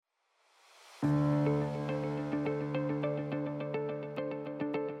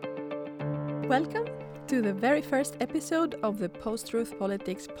Welcome to the very first episode of the Post-Truth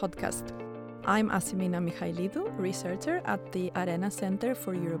Politics podcast. I'm Asimina Mikhailidou, researcher at the Arena Center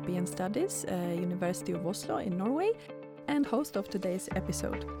for European Studies, University of Oslo in Norway, and host of today's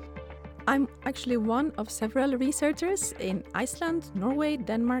episode. I'm actually one of several researchers in Iceland, Norway,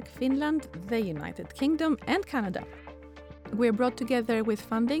 Denmark, Finland, the United Kingdom, and Canada. We're brought together with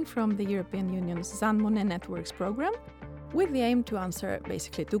funding from the European Union's Jean Monnet Networks program, with the aim to answer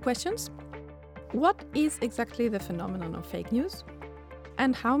basically two questions. What is exactly the phenomenon of fake news?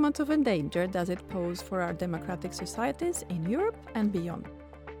 And how much of a danger does it pose for our democratic societies in Europe and beyond?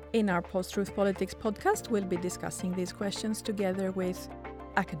 In our Post-Truth Politics podcast, we'll be discussing these questions together with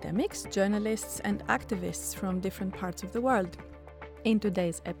academics, journalists, and activists from different parts of the world. In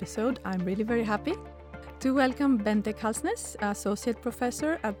today's episode, I'm really very happy to welcome Bente Kalsnes, Associate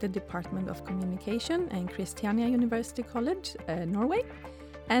Professor at the Department of Communication and Christiania University College, Norway,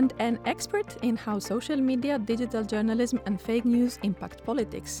 and an expert in how social media, digital journalism, and fake news impact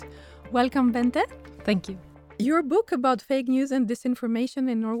politics. Welcome, Bente. Thank you. Your book about fake news and disinformation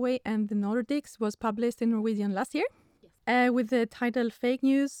in Norway and the Nordics was published in Norwegian last year, with the title Fake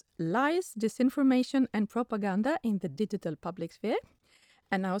News, Lies, Disinformation, and Propaganda in the Digital Public Sphere.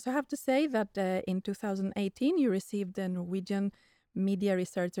 And I also have to say that in 2018, you received the Norwegian Media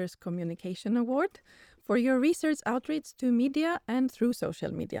Researchers Communication Award for your research outreach to media and through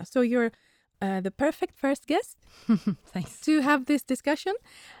social media. So you're the perfect first guest Thanks. to have this discussion.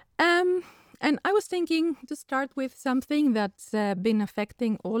 And I was thinking to start with something that's been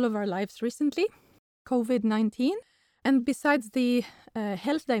affecting all of our lives recently, COVID-19. And besides the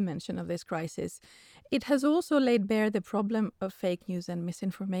health dimension of this crisis, it has also laid bare the problem of fake news and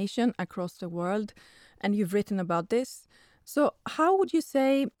misinformation across the world. And you've written about this. So how would you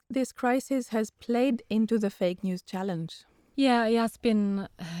say this crisis has played into the fake news challenge? Yeah, it has been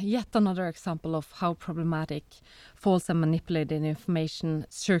yet another example of how problematic false and manipulated information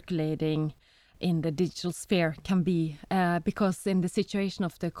circulating in the digital sphere can be. Because in the situation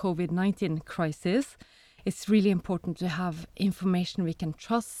of the COVID-19 crisis, it's really important to have information we can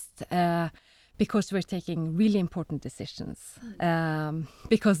trust because we're taking really important decisions.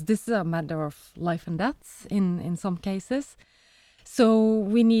 Because this is a matter of life and death in some cases. So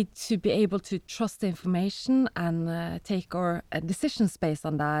we need to be able to trust the information and take our decisions based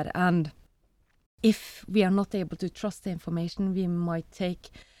on that. And if we are not able to trust the information, we might take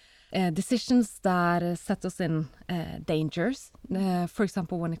decisions that set us in dangers. For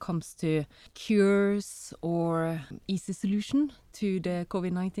example, when it comes to cures or easy solution to the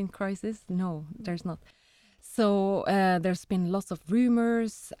COVID-19 crisis. No, there's not. So there's been lots of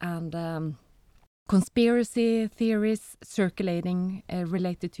rumors and conspiracy theories circulating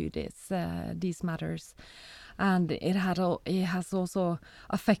related to these matters. And it has also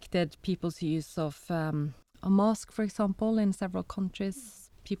affected people's use of a mask, for example, in several countries.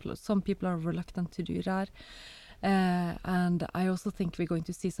 Some people are reluctant to do that. And I also think we're going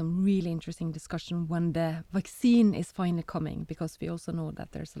to see some really interesting discussion when the vaccine is finally coming, because we also know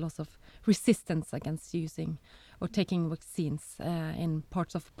that there's a lot of resistance against using or taking vaccines in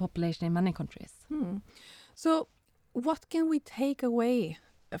parts of the population in many countries. So what can we take away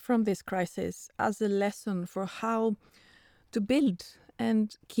from this crisis as a lesson for how to build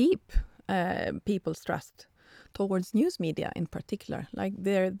and keep people's trust towards news media in particular? Like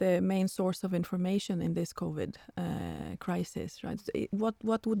they're the main source of information in this COVID crisis, right? So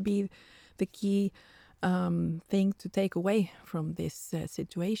what would be the key thing to take away from this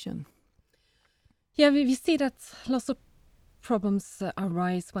situation? Yeah, we see that lots of problems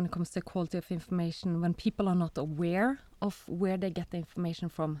arise when it comes to quality of information when people are not aware of where they get the information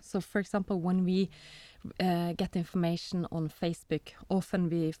from. So, for example, when we get information on Facebook, often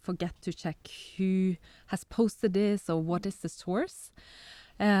we forget to check who has posted this or what is the source.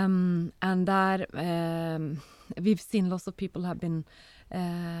 And that we've seen lots of people have been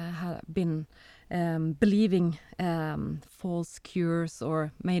believing false cures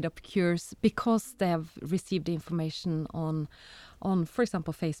or made-up cures because they have received the information on, for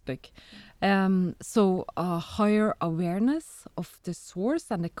example, Facebook. So a higher awareness of the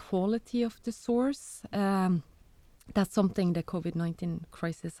source and the quality of the source, that's something the COVID-19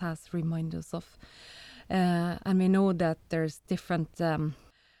 crisis has reminded us of. And we know that there's different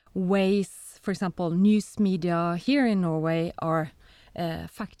ways, for example, news media here in Norway are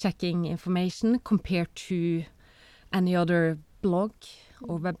fact-checking information compared to any other blog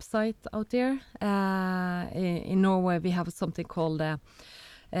or website out there. In Norway, we have something called the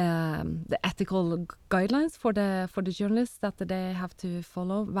ethical guidelines for the journalists that they have to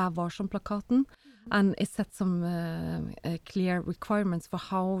follow, Vær varsom-plakaten, and it sets some clear requirements for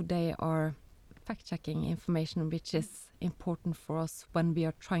how they are fact-checking information, which is important for us when we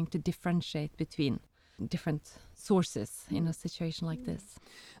are trying to differentiate between different sources in a situation like this.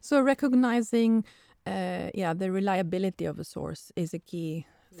 So recognizing the reliability of a source is a key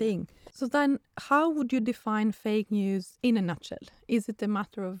thing. So then how would you define fake news in a nutshell? Is it a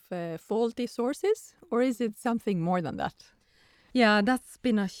matter of faulty sources, or is it something more than that? Yeah, that's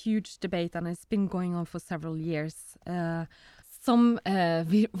been a huge debate, and it's been going on for several years. Some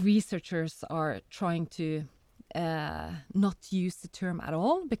researchers are trying to not use the term at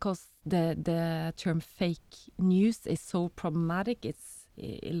all, because the term fake news is so problematic. It's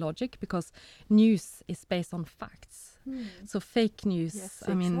illogic, because news is based on facts. So fake news, Yes,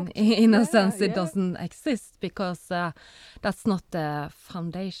 I mean, exactly. in a sense, it doesn't exist, because that's not the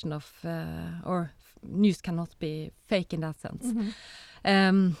foundation of, or news cannot be fake in that sense.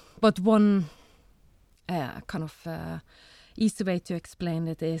 But one kind of easy way to explain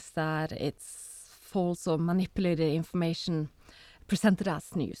it is that it's false or manipulated information presented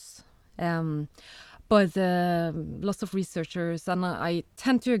as news. But lots of researchers, and I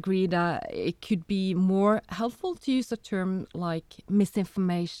tend to agree that it could be more helpful to use a term like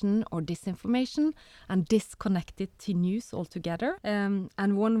misinformation or disinformation and disconnect it to news altogether.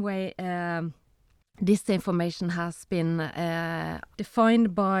 And one way disinformation has been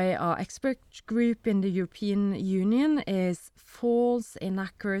defined by our expert group in the European Union is false,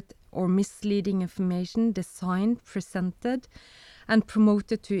 inaccurate or misleading information designed, presented and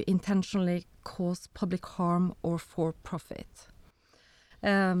promoted to intentionally cause public harm or for profit.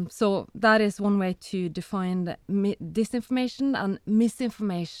 So that is one way to define disinformation, and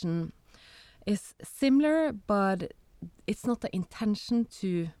misinformation is similar, but it's not the intention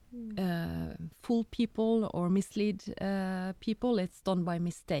to fool people or mislead people. It's done by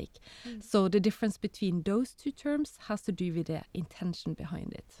mistake. So the difference between those two terms has to do with the intention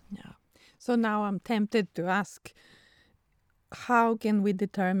behind it. Yeah. So now I'm tempted to ask, how can we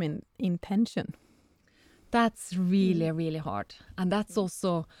determine intention? That's really, really hard. And that's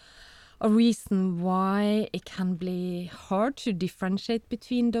also a reason why it can be hard to differentiate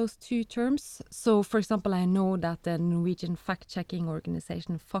between those two terms. So, for example, I know that the Norwegian fact-checking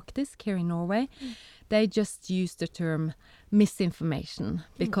organization Faktisk here in Norway, they just use the term misinformation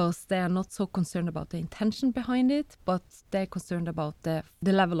because they are not so concerned about the intention behind it, but they're concerned about the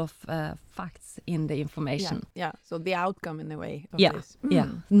level of facts in the information. Yeah. So the outcome in a way of this. Yeah,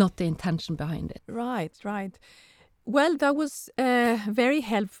 not the intention behind it. Right. Well, that was very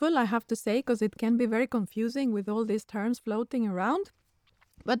helpful, I have to say, because it can be very confusing with all these terms floating around.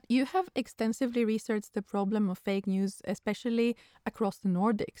 But you have extensively researched the problem of fake news, especially across the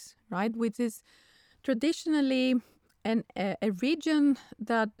Nordics, right? Which is traditionally a region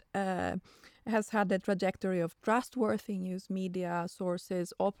that has had a trajectory of trustworthy news media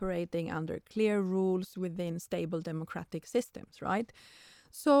sources operating under clear rules within stable democratic systems, right?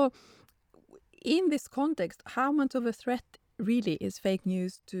 So in this context, how much of a threat really is fake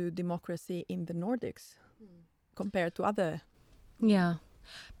news to democracy in the Nordics compared to other? Yeah,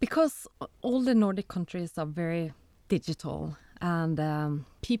 because all the Nordic countries are very digital, and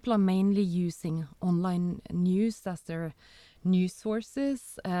people are mainly using online news as their news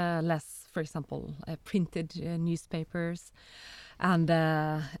sources, less, for example, printed newspapers. And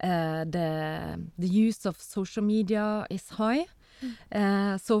the use of social media is high.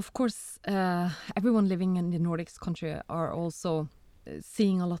 So, of course, everyone living in the Nordics country are also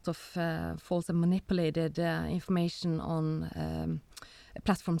seeing a lot of false and manipulated information on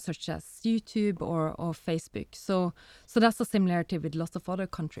platforms such as YouTube or Facebook. So that's a similarity with lots of other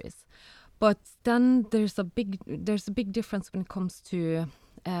countries. But then there's a big difference when it comes to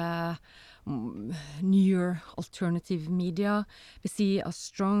newer alternative media. We see a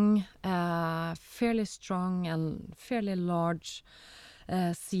strong, fairly strong and fairly large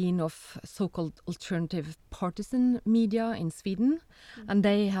scene of so-called alternative partisan media in Sweden, and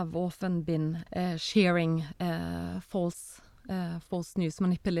they have often been sharing false news,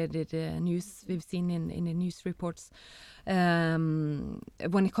 manipulated news we've seen in the news reports. When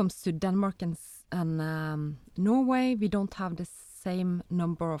it comes to Denmark and Norway, we don't have the same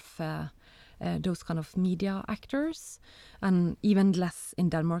number of those kind of media actors, and even less in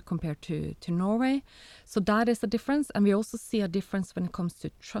Denmark compared to Norway. So that is a difference. And we also see a difference when it comes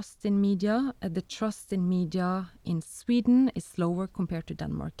to trust in media. The trust in media in Sweden is lower compared to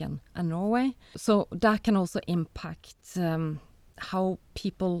Denmark and Norway. So that can also impact how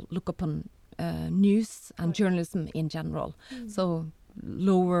people look upon news and journalism in general. So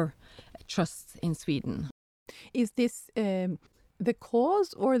lower trust in Sweden. Is this the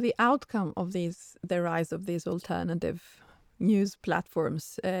cause or the outcome of the rise of these alternative news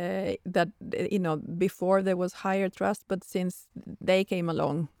platforms that, before there was higher trust, but since they came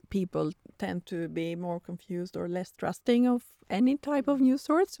along, people tend to be more confused or less trusting of any type of news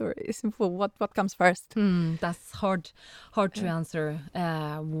source, or what comes first? That's hard to answer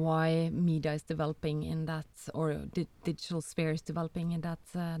why media is developing in that, or the digital sphere is developing in that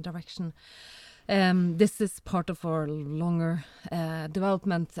direction. This is part of our longer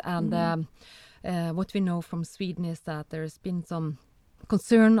development, and what we know from Sweden is that there's been some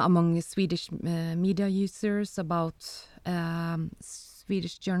concern among Swedish media users about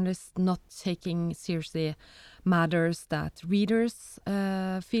Swedish journalists not taking seriously matters that readers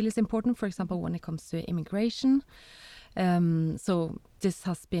feel is important, for example, when it comes to immigration. So this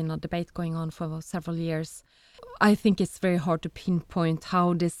has been a debate going on for several years. I think it's very hard to pinpoint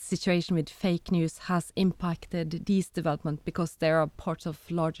how this situation with fake news has impacted these developments, because they are part of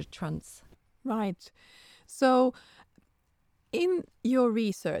larger trends. Right. So in your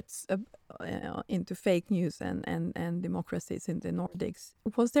research into fake news and democracies in the Nordics,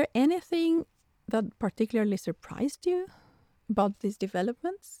 was there anything that particularly surprised you about these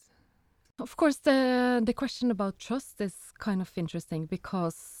developments? Of course, the question about trust is kind of interesting,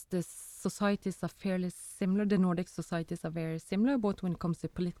 because the societies are fairly similar. The Nordic societies are very similar, both when it comes to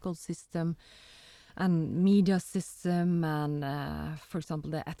political system and media system and, for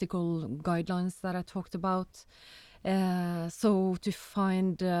example, the ethical guidelines that I talked about. So to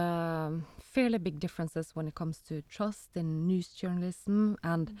find fairly big differences when it comes to trust in news journalism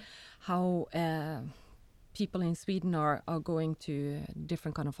and how people in Sweden are going to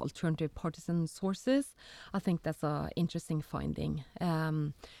different kind of alternative partisan sources, I think that's an interesting finding.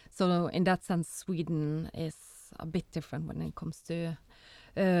 So in that sense, Sweden is a bit different when it comes to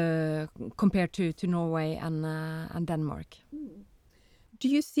compared to Norway and Denmark. Do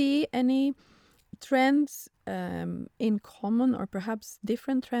you see any trends in common, or perhaps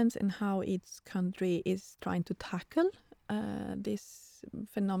different trends in how each country is trying to tackle this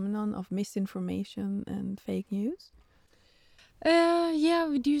phenomenon of misinformation and fake news? Yeah,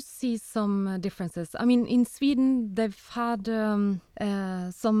 we do see some differences. I mean, in Sweden, they've had some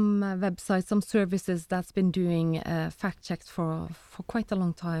websites, some services that's been doing fact checks for quite a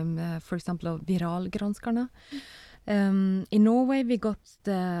long time. For example, Viralgranskarna. In Norway, we got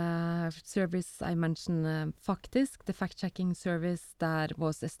the service I mentioned, Faktisk, the fact-checking service that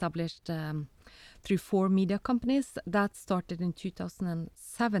was established through 4 media companies. That started in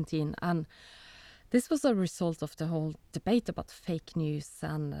 2017, and this was a result of the whole debate about fake news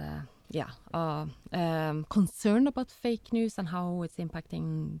and concern about fake news and how it's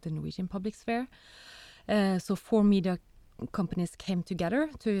impacting the Norwegian public sphere. So 4 media companies came together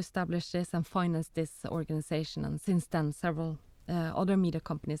to establish this and finance this organization, and since then several other media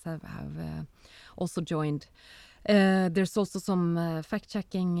companies have also joined. There's also some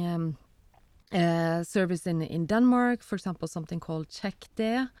fact-checking service in Denmark, for example, something called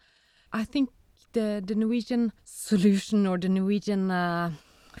CheckD. I think the Norwegian solution, or the Norwegian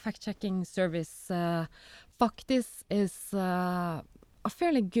fact-checking service, Faktisk, is a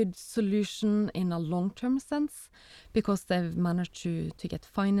fairly good solution in a long-term sense, because they've managed to get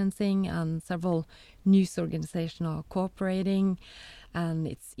financing, and several news organizations are cooperating, and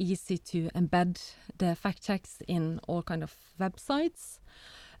it's easy to embed the fact checks in all kind of websites.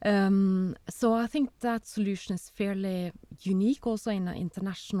 So I think that solution is fairly unique also in an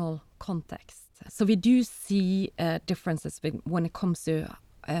international context. So we do see differences when it comes to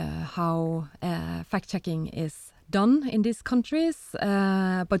how fact-checking is done in these countries,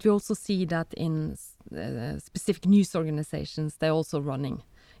 but we also see that in specific news organizations, they're also running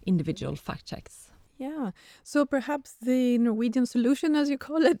individual fact checks. Yeah, so perhaps the Norwegian solution, as you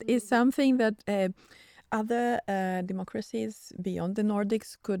call it, is something that other democracies beyond the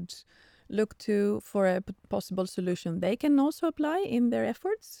Nordics could look to for a possible solution they can also apply in their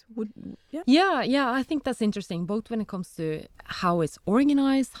efforts? Yeah, I think that's interesting, both when it comes to how it's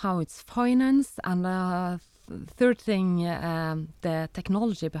organized, how it's financed, and third thing, the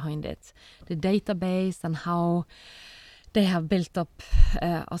technology behind it, the database, and how they have built up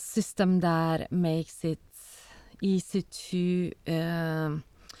a system that makes it easy to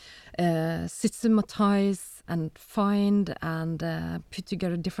systematize and find and put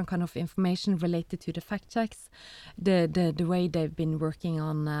together different kind of information related to the fact checks. The way they've been working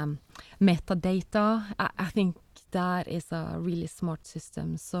on metadata, I think that is a really smart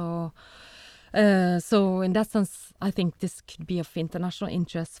system. So in that sense, I think this could be of international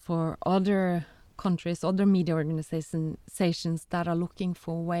interest for other countries, other media organizations that are looking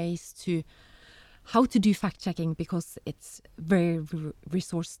for ways to how to do fact checking because it's very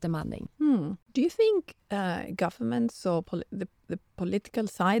resource demanding. Do you think governments or the political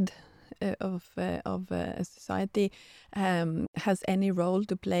side of a society has any role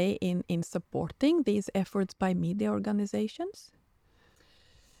to play in supporting these efforts by media organizations?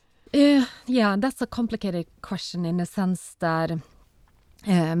 Yeah, that's a complicated question in the sense that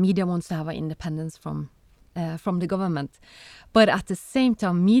media wants to have an independence from the government, but at the same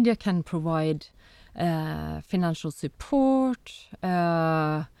time, media can provide financial support,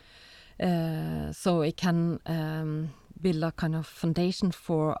 so it can build a kind of foundation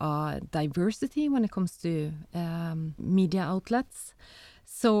for diversity when it comes to media outlets.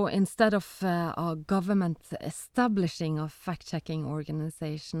 So instead of a government establishing a fact-checking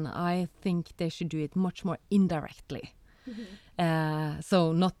organization, I think they should do it much more indirectly.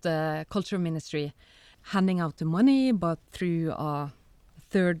 So not the culture ministry handing out the money, but through a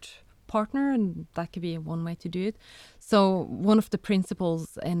third partner, and that could be one way to do it. So one of the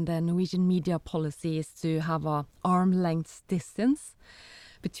principles in the Norwegian media policy is to have a arm's length distance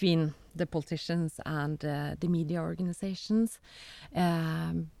between the politicians and the media organizations,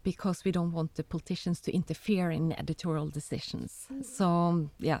 because we don't want the politicians to interfere in editorial decisions. So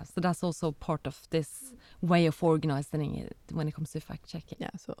that's also part of this way of organizing it when it comes to fact-checking.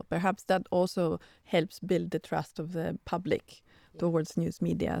 Yeah, so perhaps that also helps build the trust of the public towards news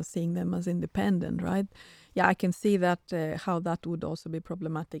media, seeing them as independent, right? Yeah, I can see that how that would also be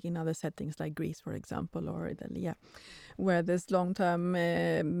problematic in other settings like Greece, for example, or Italy, where there's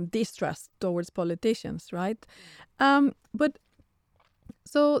long-term distrust towards politicians, right? But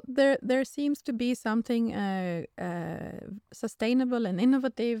so there seems to be something sustainable and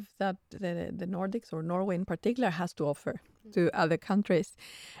innovative that the Nordics, or Norway in particular, has to offer to other countries.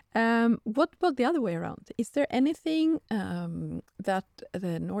 What about the other way around? Is there anything that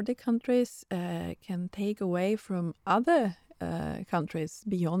the Nordic countries can take away from other countries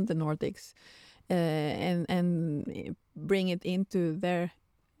beyond the Nordics and bring it into their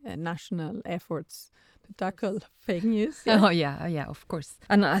national efforts to tackle fake news? Oh yeah, of course.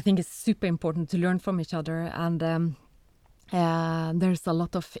 And I think it's super important to learn from each other. And there's a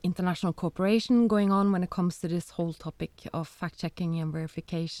lot of international cooperation going on when it comes to this whole topic of fact-checking and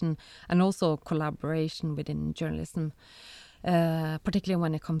verification, and also collaboration within journalism, particularly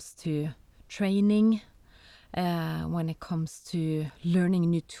when it comes to training, when it comes to learning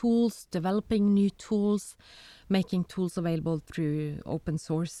new tools, developing new tools, making tools available through open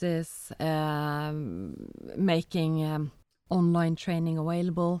sources, making online training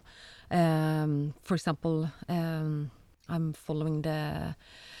available. For example, I'm following the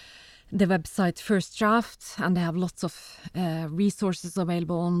website First Draft, and they have lots of resources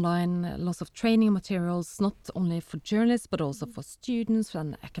available online, lots of training materials, not only for journalists, but also for students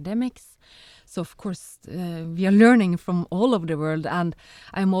and academics. So, of course, we are learning from all over the world, and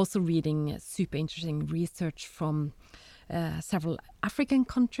I'm also reading super interesting research from several African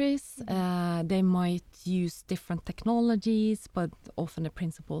countries. They might use different technologies, but often the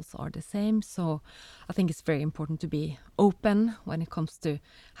principles are the same. So I think it's very important to be open when it comes to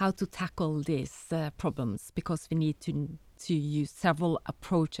how to tackle these problems, because we need to use several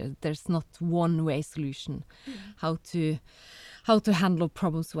approaches. There's not one way solution how to handle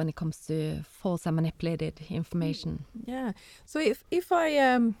problems when it comes to false and manipulated information. Yeah. So if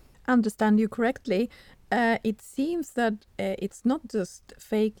I understand you correctly, it seems that it's not just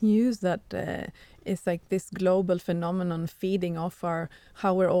fake news that is like this global phenomenon feeding off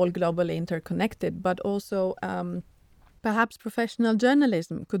how we're all globally interconnected, but also perhaps professional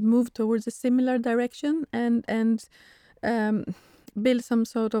journalism could move towards a similar direction and build some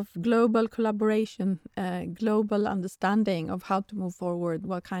sort of global collaboration, global understanding of how to move forward,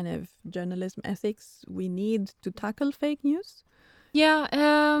 what kind of journalism ethics we need to tackle fake news. Yeah,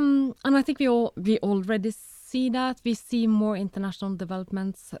 and I think we already see that. We see more international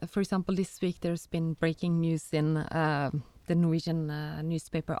developments. For example, this week there's been breaking news in the Norwegian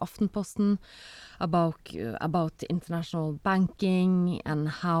newspaper Aftenposten about international banking and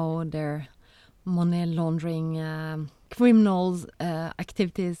how their money laundering criminals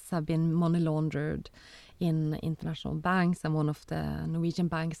activities have been money laundered in international banks, and one of the Norwegian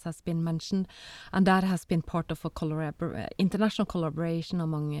banks has been mentioned, and that has been part of a international collaboration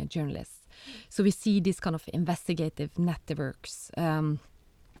among journalists. So we see these kind of investigative networks, and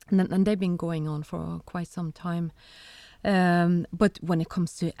they've been going on for quite some time. But when it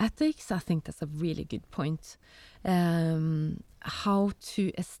comes to ethics, I think that's a really good point. How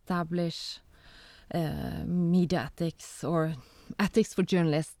to establish media ethics or ethics for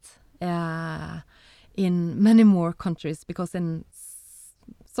journalists in many more countries, because in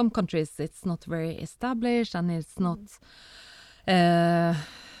some countries it's not very established, and it's not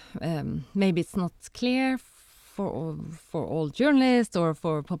maybe it's not clear for all journalists or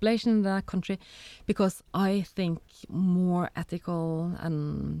for population in that country, because I think more ethical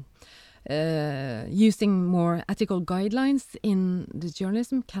and using more ethical guidelines in the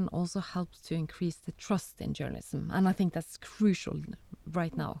journalism can also help to increase the trust in journalism, and I think that's crucial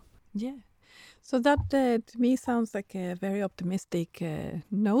right now. Yeah. So that to me sounds like a very optimistic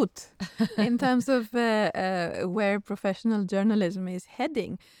note in terms of where professional journalism is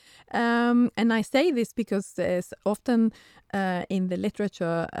heading. And I say this because often in the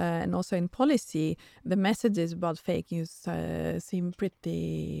literature and also in policy, the messages about fake news seem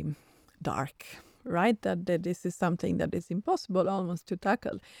pretty dark, right? That this is something that is impossible almost to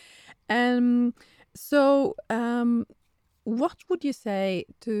tackle. So what would you say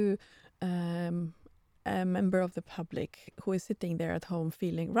to a member of the public who is sitting there at home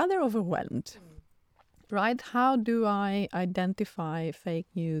feeling rather overwhelmed? Right? How do I identify fake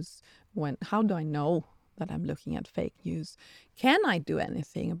news? How do I know that I'm looking at fake news? Can I do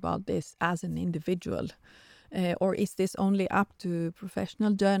anything about this as an individual? Or is this only up to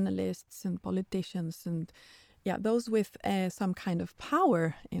professional journalists and politicians and those with some kind of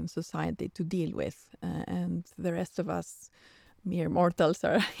power in society to deal with? And the rest of us mere mortals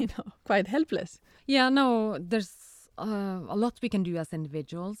are, quite helpless. Yeah, no, there's a lot we can do as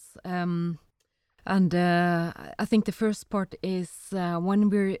individuals. And I think the first part is when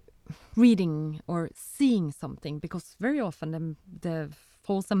we're reading or seeing something, because very often the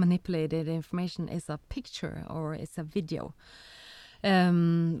false and manipulated information is a picture or it's a video.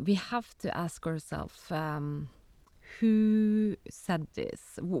 We have to ask ourselves, who said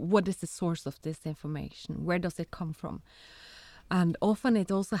this? What is the source of this information? Where does it come from? And often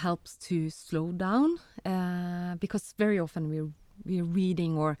it also helps to slow down, because very often we're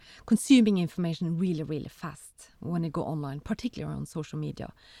reading or consuming information really, really fast when we go online, particularly on social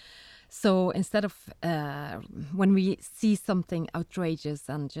media. So instead of when we see something outrageous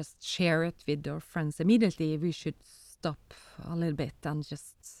and just share it with our friends immediately, we should stop a little bit and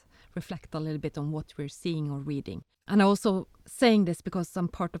just reflect a little bit on what we're seeing or reading. And I'm also saying this because I'm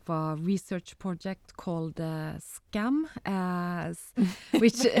part of a research project called SCAM,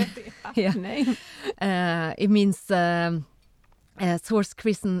 which it means source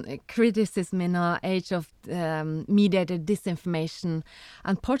criticism in an age of mediated disinformation.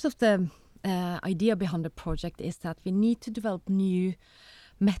 And part of the idea behind the project is that we need to develop new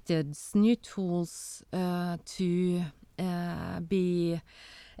methods, new tools to be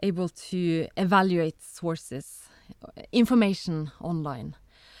able to evaluate sources, information online.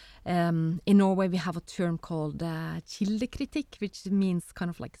 In Norway, we have a term called kildekritikk, which means kind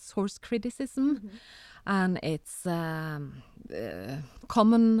of like source criticism. Mm-hmm. And it's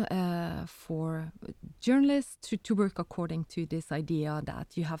common for journalists to work according to this idea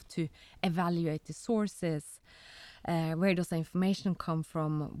that you have to evaluate the sources. Where does the information come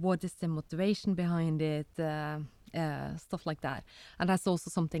from? What is the motivation behind it? Stuff like that. And that's also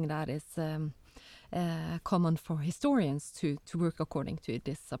something that is common for historians to work according to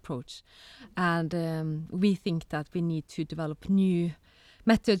this approach. And we think that we need to develop new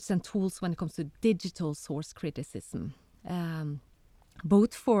methods and tools when it comes to digital source criticism,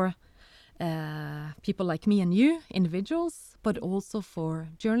 both for people like me and you, individuals, but also for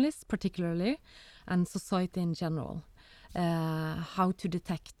journalists particularly, and society in general. How to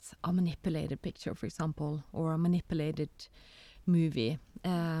detect a manipulated picture, for example, or a manipulated movie.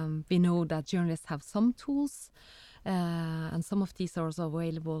 We know that journalists have some tools, and some of these are also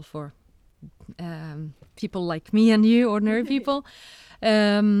available for people like me and you, ordinary people.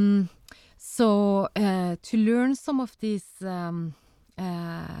 So to learn some of these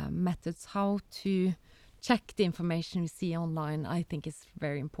methods, how to check the information we see online, I think is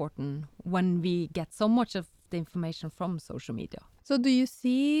very important when we get so much of the information from social media. So do you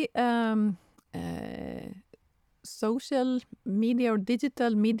see social media or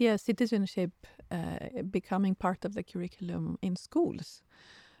digital media citizenship becoming part of the curriculum in schools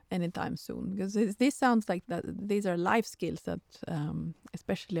anytime soon? Because this sounds like that these are life skills that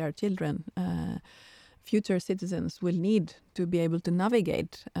especially our children, future citizens, will need to be able to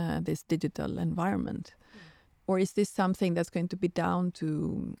navigate this digital environment. Or is this something that's going to be down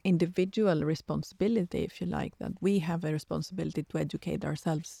to individual responsibility, if you like, that we have a responsibility to educate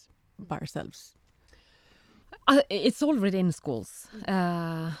ourselves by ourselves? It's already in schools,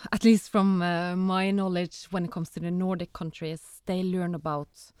 at least from my knowledge. When it comes to the Nordic countries, they learn about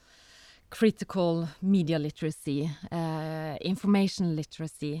critical media literacy, information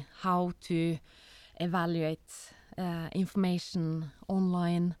literacy, how to evaluate information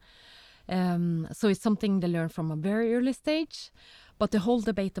online. So it's something they learn from a very early stage. But the whole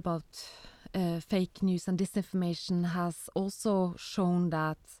debate about fake news and disinformation has also shown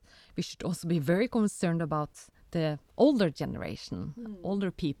that we should also be very concerned about the older generation,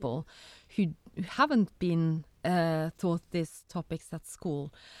 older people who haven't been taught these topics at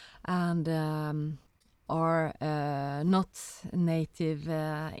school and are not native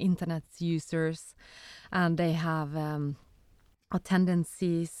internet users, and they have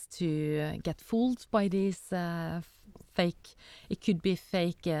tendencies to get fooled by these fake. It could be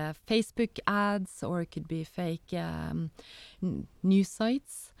fake Facebook ads, or it could be fake news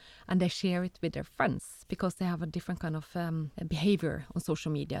sites, and they share it with their friends because they have a different kind of behavior on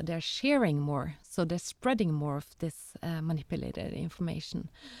social media. They're sharing more, so they're spreading more of this manipulated information.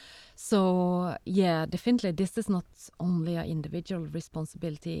 So yeah, definitely this is not only an individual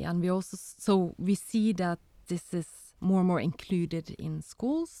responsibility, and we see that this is more and more included in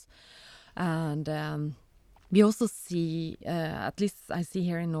schools, and we also see, at least I see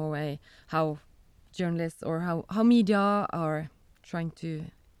here in Norway, how journalists or how media are trying to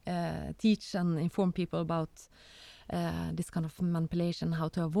teach and inform people about this kind of manipulation, how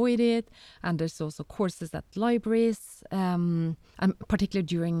to avoid it. And there's also courses at libraries, and particularly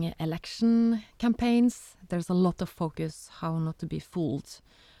during election campaigns, there's a lot of focus how not to be fooled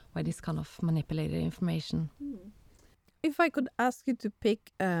by this kind of manipulated information. If I could ask you to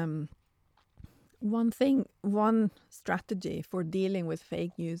pick one strategy for dealing with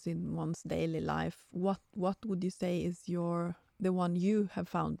fake news in one's daily life, what would you say is the one you have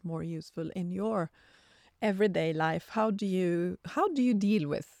found more useful in your everyday life? How do you deal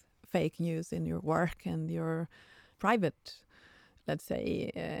with fake news in your work and your private, let's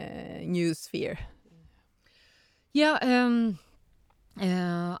say, news sphere? Yeah,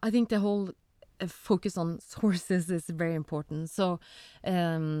 I think the whole focus on sources is very important. So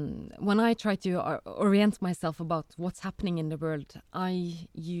when I try to orient myself about what's happening in the world, I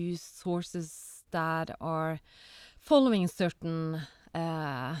use sources that are following certain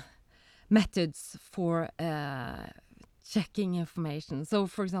methods for checking information. So,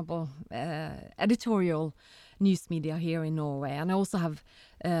 for example, editorial news media here in Norway, and I also have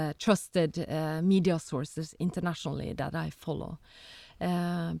trusted media sources internationally that I follow.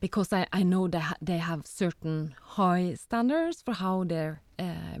 Because I know that they have certain high standards for how they're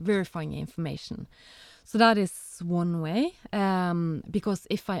verifying information. So that is one way, because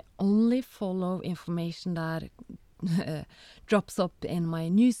if I only follow information that drops up in my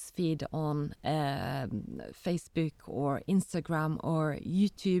news feed on Facebook or Instagram or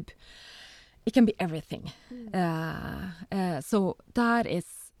YouTube, it can be everything. So that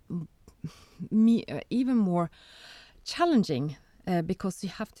is even more challenging. Because you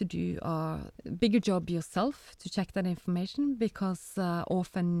have to do a bigger job yourself to check that information, because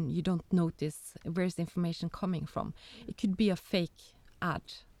often you don't notice where's the information coming from. It could be a fake ad,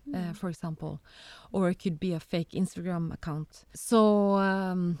 for example, or it could be a fake Instagram account. So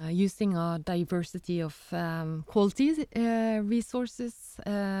using a diversity of quality resources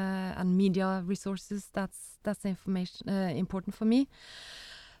and media resources, that's information important for me.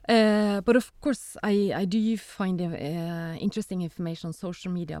 But of course, I do find interesting information on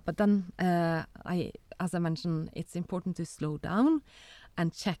social media. But then, as I mentioned, it's important to slow down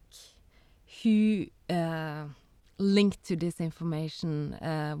and check who linked to this information.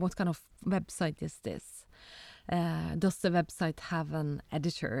 What kind of website is this? Does the website have an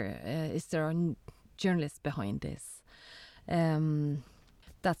editor? Is there a journalist behind this?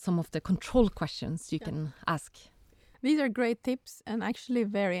 That's some of the control questions you can ask. These are great tips and actually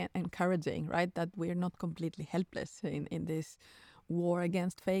very encouraging, right? That we're not completely helpless in this war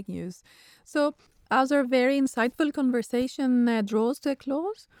against fake news. So as our very insightful conversation draws to a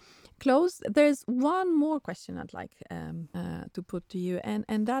close, there's one more question I'd like to put to you.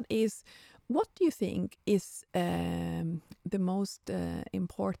 And that is, what do you think is the most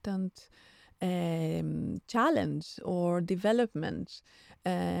important challenge or development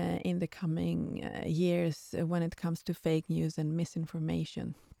in the coming years when it comes to fake news and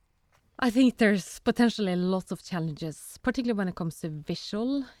misinformation? I think there's potentially lots of challenges, particularly when it comes to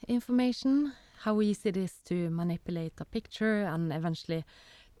visual information, how easy it is to manipulate a picture and eventually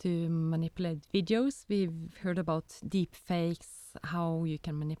to manipulate videos. We've heard about deep fakes, how you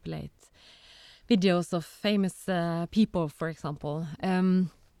can manipulate videos of famous people, for example.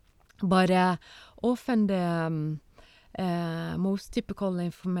 But often the most typical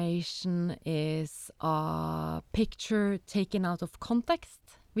information is a picture taken out of context,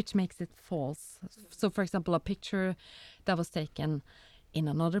 which makes it false. So, for example, a picture that was taken in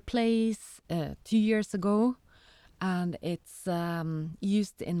another place 2 years ago, and it's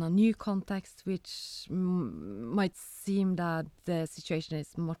used in a new context, which might seem that the situation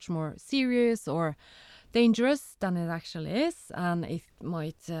is much more serious or dangerous than it actually is, and it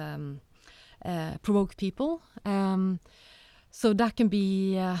might provoke people. So that can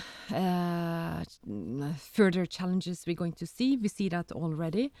be further challenges we're going to see. We see that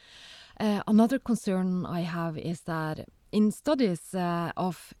already. Another concern I have is that in studies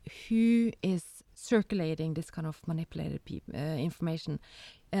of who is circulating this kind of manipulated information,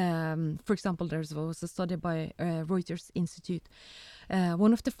 for example, there was a study by Reuters Institute.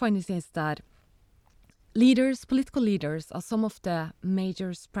 One of the findings is that political leaders are some of the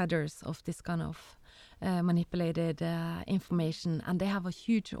major spreaders of this kind of manipulated information, and they have a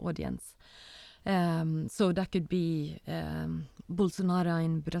huge audience. So that could be Bolsonaro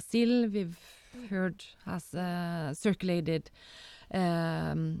in Brazil, we've heard has circulated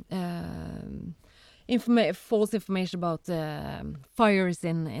false information about fires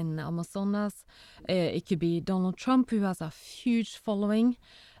in Amazonas. It could be Donald Trump, who has a huge following,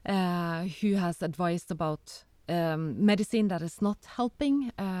 who has advised about medicine that is not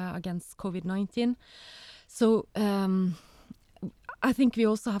helping against COVID-19. So I think we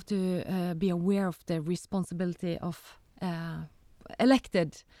also have to be aware of the responsibility of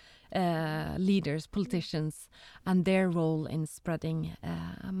elected leaders, politicians, and their role in spreading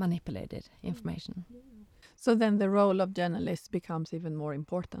manipulated information. So then the role of journalists becomes even more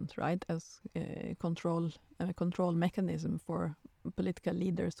important, right, as a control mechanism for political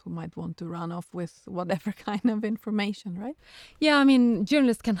leaders who might want to run off with whatever kind of information, right? Yeah, I mean,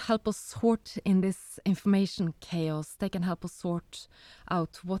 journalists can help us sort in this information chaos. They can help us sort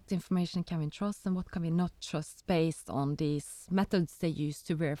out what information can we trust and what can we not trust based on these methods they use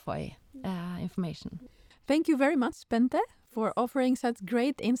to verify information. Thank you very much, Bente, for offering such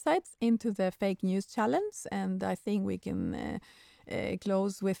great insights into the fake news challenge. And I think we can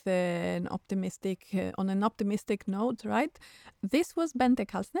close with on an optimistic note, right? This was Bente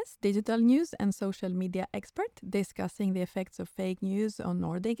Kalsnes, digital news and social media expert, discussing the effects of fake news on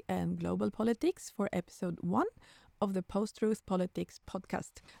Nordic and global politics for episode 1 of the Post-Truth Politics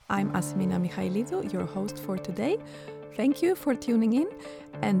podcast. I'm Asimina Mihailidou, your host for today. Thank you for tuning in,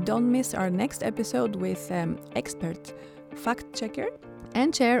 and don't miss our next episode with expert, fact-checker,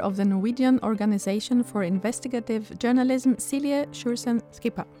 and chair of the Norwegian Organization for Investigative Journalism, Silje Sjursen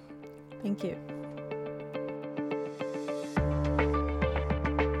Skippa. Thank you.